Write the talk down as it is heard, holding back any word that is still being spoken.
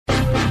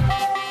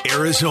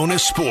Arizona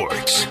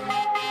Sports,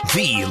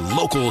 the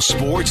local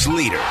sports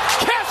leader.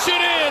 Catch it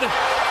in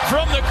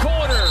from the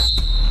corner.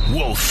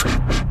 Wolf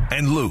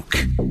and Luke.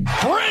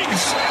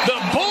 Brings the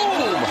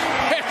boom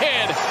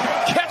and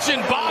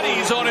catching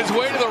bodies on his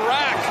way to the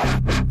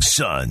rack.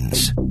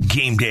 Suns,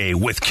 game day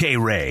with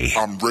K-Ray.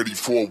 I'm ready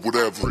for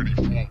whatever.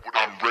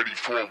 I'm ready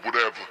for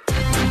whatever.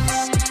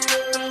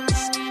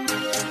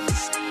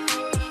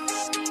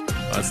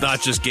 It's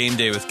not just game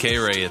day with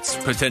K-Ray. It's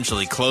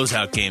potentially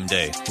closeout game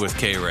day with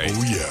K-Ray.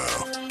 Oh,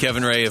 yeah.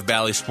 Kevin Ray of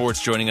Bally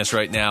Sports joining us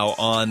right now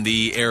on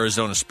the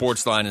Arizona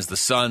Sports Line as the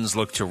Suns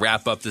look to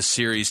wrap up the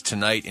series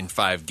tonight in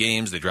 5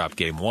 games. They dropped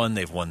game 1.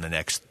 They've won the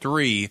next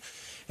 3.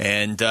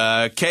 And,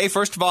 Kay,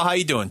 first of all, how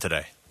you doing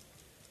today?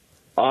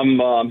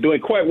 I'm doing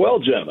quite well,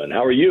 gentlemen.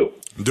 How are you?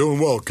 I'm doing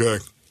well, Kay.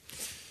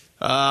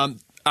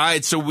 All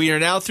right, so we are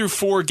now through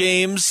 4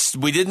 games.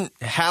 We didn't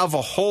have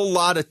a whole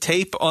lot of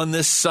tape on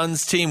this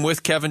Suns team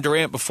with Kevin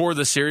Durant before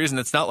the series, and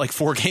it's not like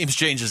 4 games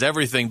changes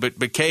everything.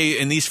 But Kay,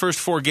 in these first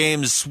 4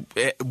 games,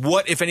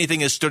 what, if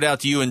anything, has stood out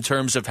to you in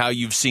terms of how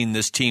you've seen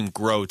this team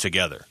grow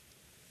together?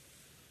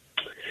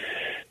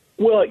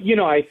 Well,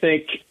 I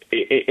think,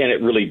 and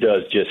it really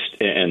does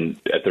just, and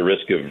at the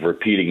risk of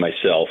repeating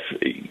myself,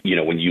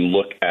 when you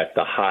look at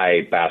the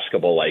high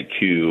basketball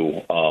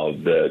IQ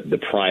of the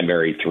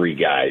primary 3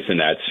 guys, and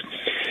that's,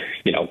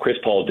 Chris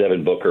Paul,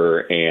 Devin Booker,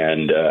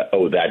 and,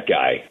 that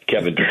guy,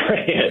 Kevin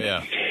Durant.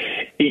 Yeah.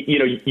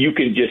 You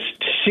can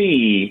just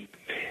see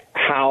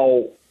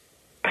how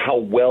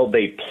well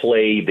they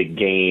play the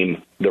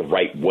game the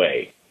right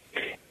way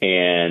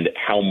and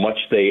how much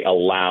they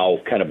allow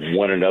kind of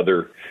one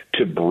another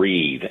to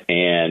breathe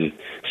and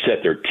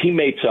set their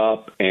teammates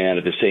up and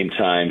at the same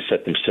time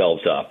set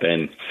themselves up.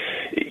 And,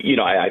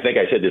 I think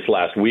I said this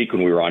last week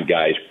when we were on,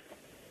 guys,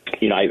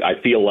 I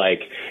feel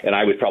like, and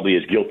I was probably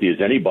as guilty as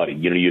anybody,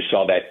 you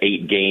saw that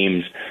 8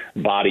 games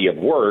body of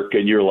work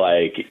and you're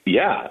like,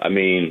 yeah, I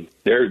mean,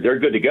 they're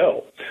good to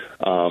go.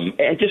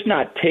 And just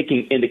not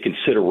taking into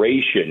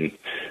consideration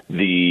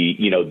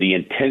the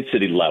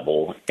intensity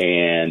level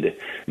and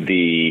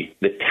the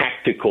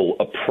tactical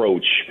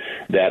approach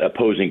that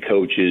opposing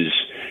coaches,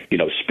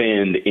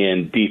 spend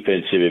in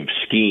defensive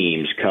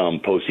schemes come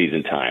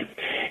postseason time.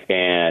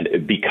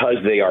 And because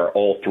they are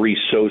all 3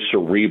 so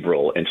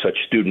cerebral and such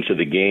students of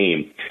the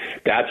game,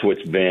 that's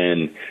what's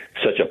been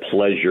such a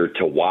pleasure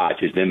to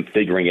watch, is them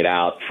figuring it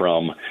out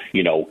from,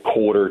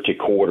 quarter to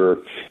quarter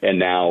and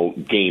now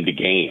game to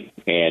game.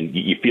 And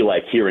you feel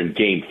like here in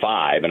game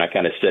 5, and I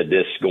kind of said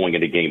this going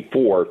into game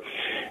 4,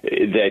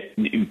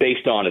 that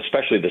based on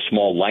especially the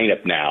small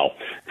lineup now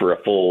for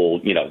a full,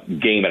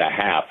 game and a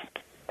half,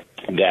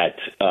 that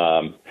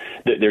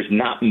there's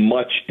not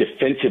much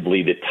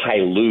defensively that Ty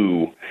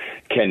Lue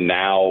can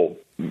now,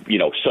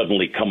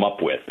 suddenly come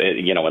up with,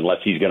 unless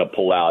he's going to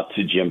pull out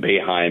to Jim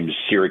Boeheim's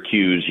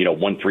Syracuse,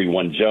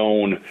 1-3-1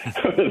 zone,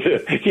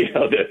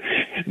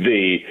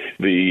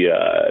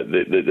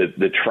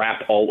 the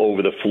trap all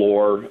over the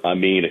floor. I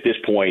mean, at this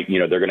point,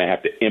 they're going to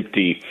have to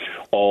empty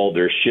all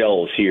their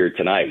shells here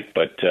tonight.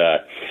 But,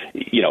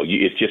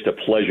 it's just a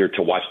pleasure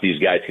to watch these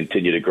guys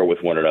continue to grow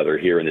with one another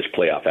here in this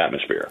playoff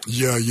atmosphere.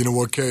 Yeah, you know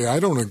what, Kay? I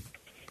don't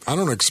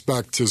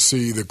expect to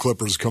see the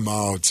Clippers come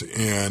out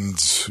and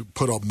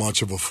put up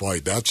much of a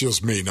fight. That's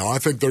just me. Now, I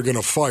think they're going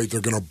to fight.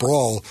 They're going to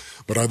brawl.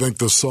 But I think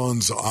the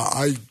Suns,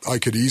 I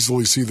could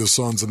easily see the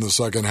Suns in the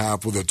second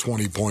half with a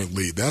 20-point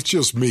lead. That's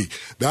just me.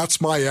 That's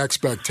my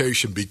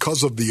expectation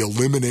because of the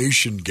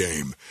elimination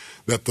game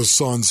that the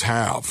Suns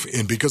have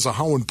and because of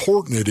how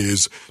important it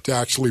is to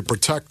actually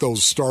protect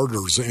those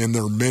starters and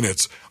their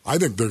minutes. I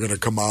think they're going to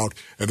come out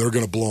and they're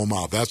going to blow them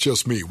out. That's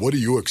just me. What do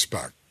you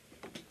expect?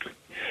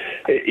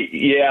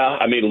 Yeah,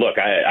 I mean, look,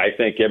 I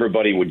think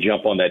everybody would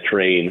jump on that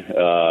train,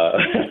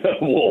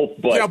 Wolf.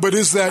 But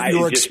is that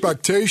your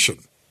expectation?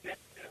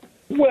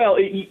 Well,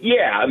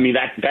 yeah, I mean,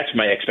 that's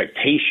my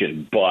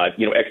expectation. But,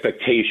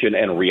 expectation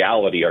and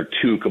reality are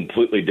 2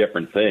 completely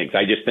different things.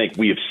 I just think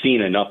we have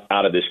seen enough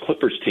out of this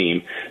Clippers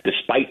team,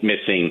 despite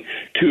missing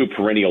 2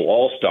 perennial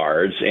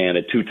All-Stars and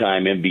a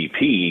 2-time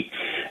MVP,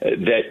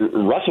 that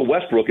Russell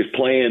Westbrook is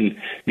playing,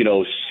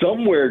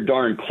 somewhere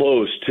darn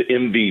close to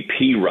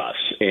MVP Russ.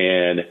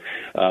 And,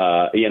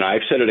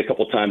 I've said it a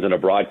couple times on a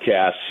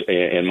broadcast,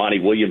 and Monty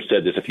Williams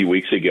said this a few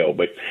weeks ago,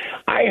 but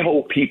I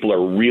hope people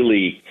are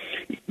really,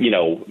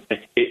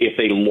 if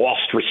they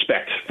lost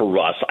respect for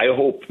Russ, I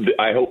hope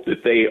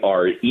that they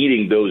are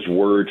eating those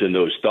words and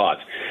those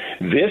thoughts.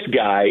 This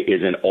guy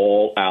is an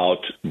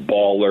all-out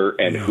baller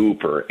and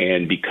hooper,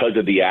 and because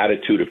of the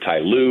attitude of Ty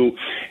Lue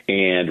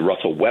and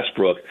Russell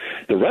Westbrook,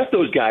 the rest of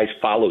those guys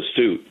follow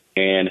suit,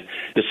 and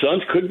the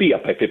Suns could be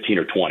up by 15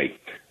 or 20.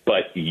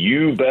 But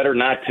you better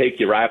not take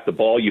your eye off the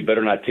ball. You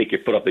better not take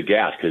your foot off the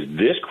gas, because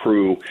this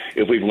crew,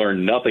 if we've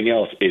learned nothing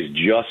else, is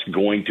just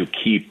going to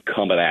keep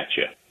coming at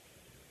you.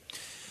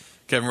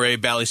 Kevin Ray,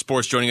 Bally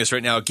Sports, joining us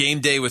right now. Game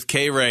day with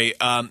K-Ray.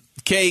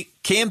 K,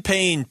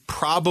 campaign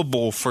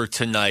probable for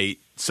tonight,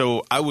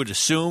 so I would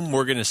assume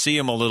we're going to see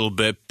him a little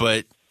bit,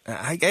 but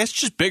I guess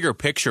just bigger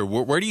picture,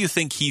 where do you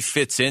think he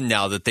fits in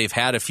now that they've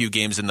had a few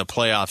games in the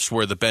playoffs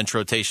where the bench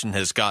rotation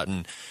has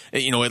gotten,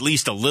 at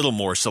least a little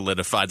more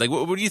solidified? Like,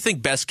 what do you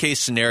think best case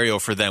scenario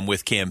for them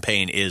with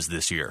Campaign is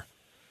this year?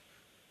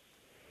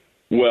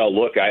 Well,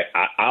 look,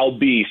 I'll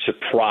be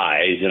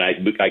surprised, and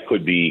I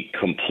could be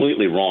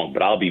completely wrong,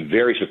 but I'll be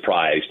very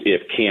surprised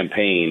if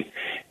Campaign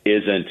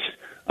isn't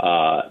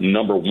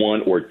number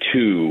one or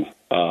two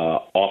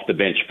off the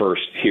bench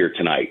first here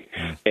tonight.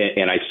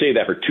 And I say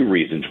that for two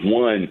reasons.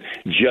 One,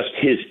 just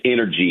his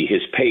energy,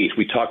 his pace.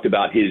 We talked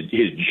about his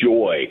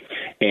joy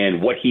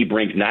and what he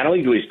brings not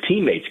only to his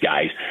teammates,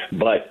 guys,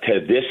 but to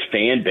this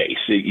fan base.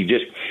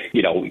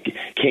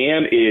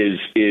 Cam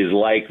is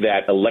like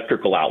that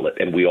electrical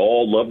outlet, and we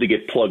all love to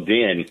get plugged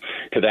in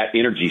to that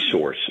energy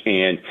source.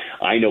 And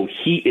I know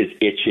he is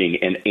itching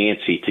and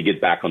antsy to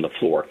get back on the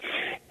floor.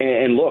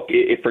 And look,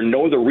 if for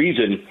no other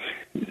reason,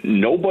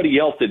 nobody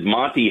else that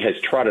Monty has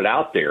trotted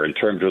out there in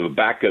terms of a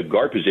backup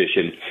guard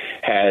position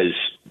has,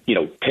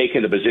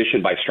 taken the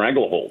position by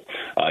stranglehold.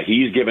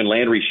 He's given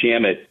Landry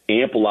Shamet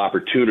ample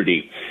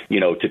opportunity,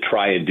 to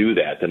try and do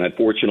that. And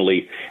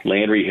unfortunately,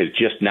 Landry has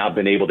just not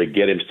been able to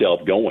get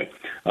himself going.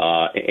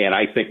 And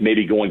I think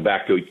maybe going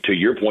back to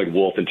your point,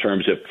 Wolf, in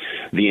terms of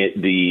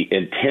the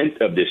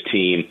intent of this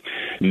team,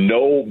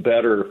 no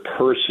better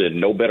person,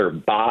 no better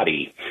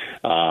body,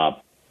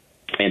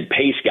 and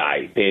pace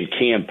guy than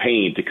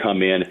Campaign to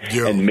come in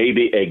and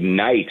maybe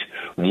ignite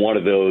one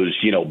of those,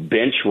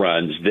 bench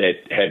runs that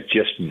have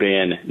just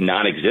been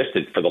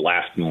non-existent for the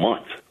last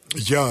month.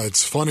 Yeah,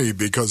 it's funny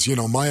because,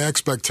 my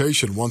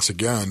expectation, once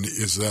again,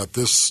 is that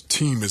this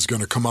team is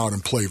going to come out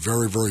and play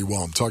very, very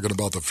well. I'm talking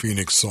about the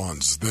Phoenix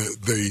Suns.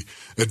 The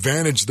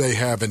advantage they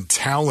have in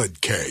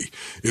talent, K,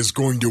 is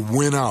going to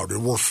win out.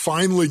 And we're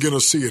finally going to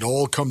see it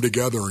all come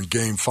together in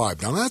Game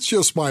 5. Now, that's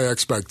just my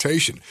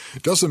expectation.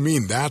 It doesn't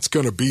mean that's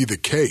going to be the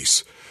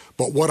case.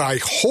 But what I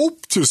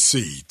hope to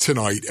see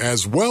tonight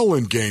as well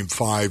in Game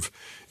 5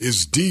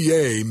 is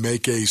DA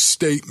make a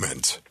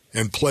statement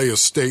and play a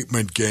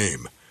statement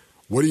game.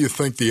 What do you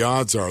think the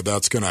odds are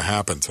that's going to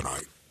happen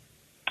tonight?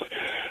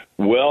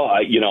 Well,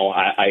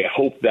 I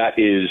hope that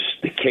is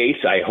the case.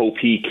 I hope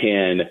he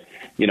can,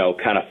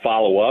 kind of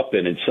follow up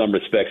and in some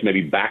respects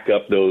maybe back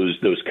up those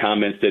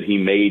comments that he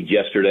made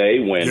yesterday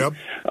when,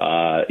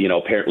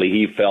 apparently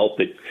he felt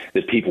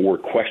that people were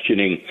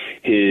questioning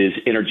his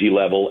energy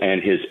level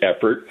and his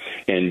effort.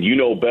 And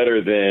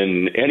better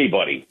than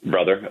anybody,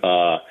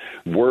 brother,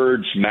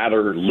 words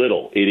matter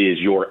little. It is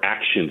your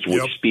actions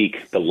which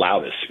speak the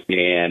loudest.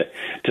 And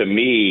to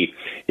me,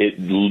 it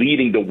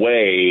leading the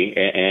way,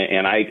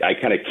 and I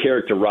kind of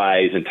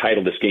characterize and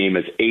title this game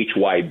as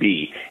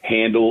HYB,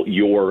 handle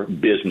your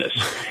business.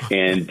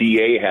 And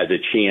DA has a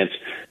chance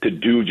to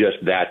do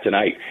just that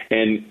tonight.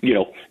 And,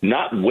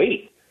 not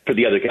wait for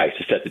the other guys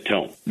to set the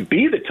tone.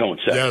 Be the tone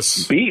setter.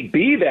 Yes.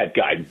 Be that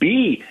guy.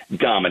 Be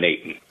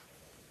dominating.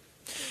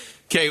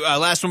 Okay,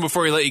 last one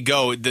before we let you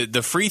go.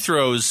 The free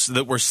throws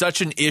that were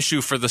such an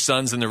issue for the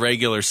Suns in the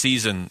regular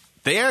season,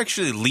 they are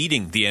actually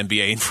leading the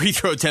NBA in free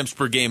throw attempts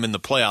per game in the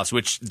playoffs,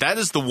 which that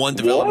is the one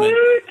development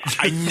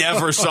I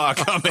never saw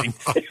coming.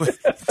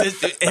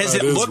 Has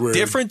it looked weird.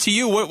 Different to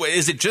you?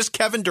 Is it just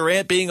Kevin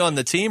Durant being on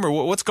the team,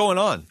 or what's going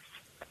on?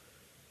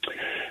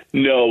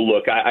 No,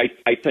 look, I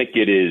think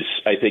it is.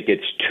 I think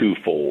it's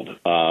twofold.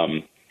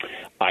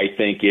 I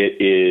think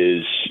it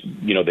is,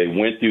 they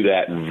went through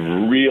that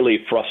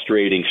really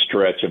frustrating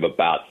stretch of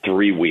about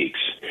 3 weeks.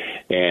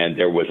 And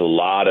there was a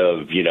lot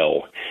of,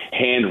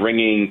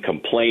 hand-wringing,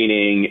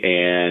 complaining,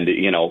 and,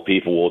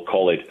 people will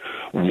call it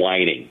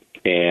whining.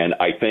 And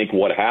I think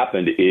what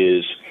happened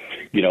is,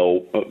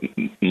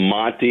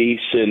 Monty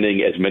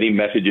sending as many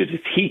messages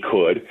as he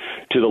could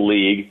to the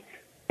league,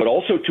 but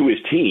also to his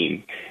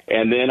team.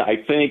 And then I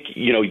think,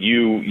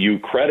 you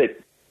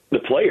credit the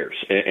players.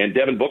 And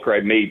Devin Booker,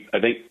 I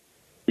think,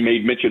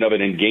 made mention of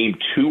it in Game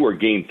 2 or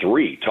Game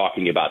 3,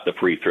 talking about the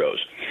free throws.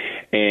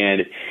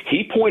 And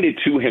he pointed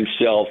to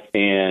himself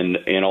and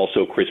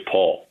also Chris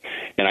Paul.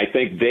 And I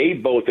think they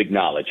both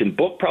acknowledge, and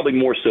Book probably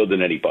more so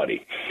than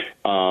anybody,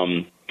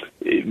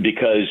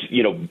 because,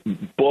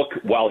 Book,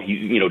 while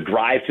he,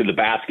 drives to the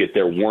basket,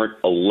 there weren't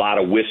a lot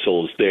of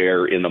whistles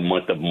there in the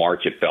month of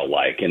March, it felt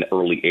like, in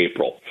early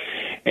April.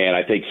 And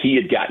I think he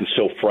had gotten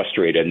so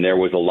frustrated, and there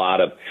was a lot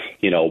of,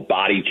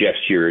 body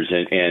gestures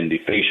and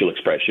facial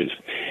expressions.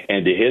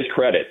 And to his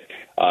credit,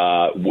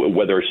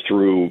 whether it's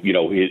through,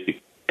 his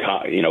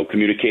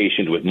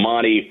communications with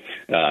Monty,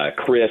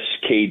 Chris,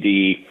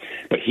 KD,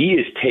 but he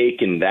has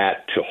taken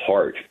that to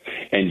heart.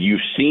 And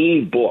you've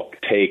seen Book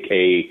take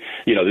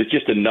there's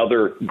just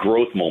another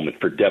growth moment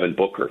for Devin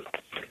Booker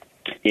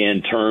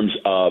in terms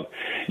of,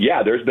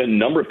 there's been a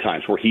number of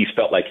times where he's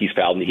felt like he's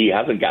fouled and he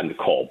hasn't gotten the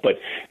call. But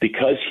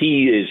because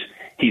he's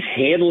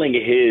handling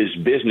his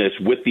business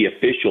with the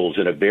officials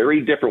in a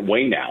very different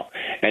way now,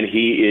 and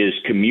he is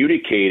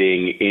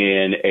communicating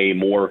in a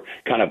more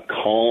kind of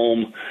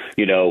calm,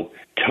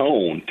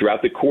 tone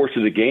throughout the course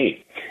of the game.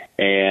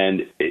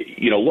 And,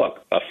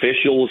 look,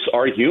 officials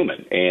are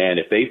human, and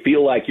if they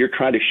feel like you're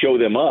trying to show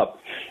them up,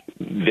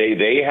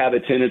 they have a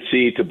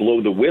tendency to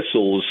blow the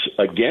whistles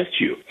against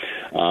you.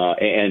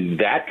 And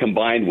that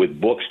combined with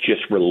Book's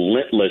just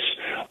relentless,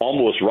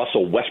 almost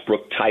Russell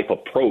Westbrook type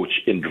approach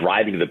in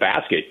driving to the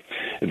basket,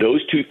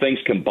 those two things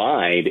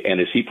combined, and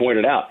as he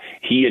pointed out,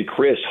 he and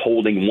Chris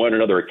holding one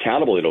another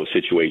accountable in those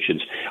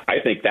situations, I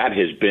think that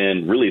has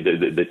been really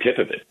the tip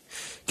of it.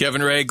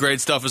 Kevin Ray,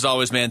 great stuff as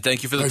always, man.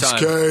 Thank you for the time.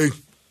 Kay.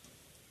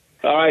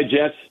 All right,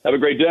 gents. Have a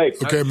great day.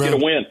 Okay, man.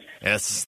 Get a win. Yes.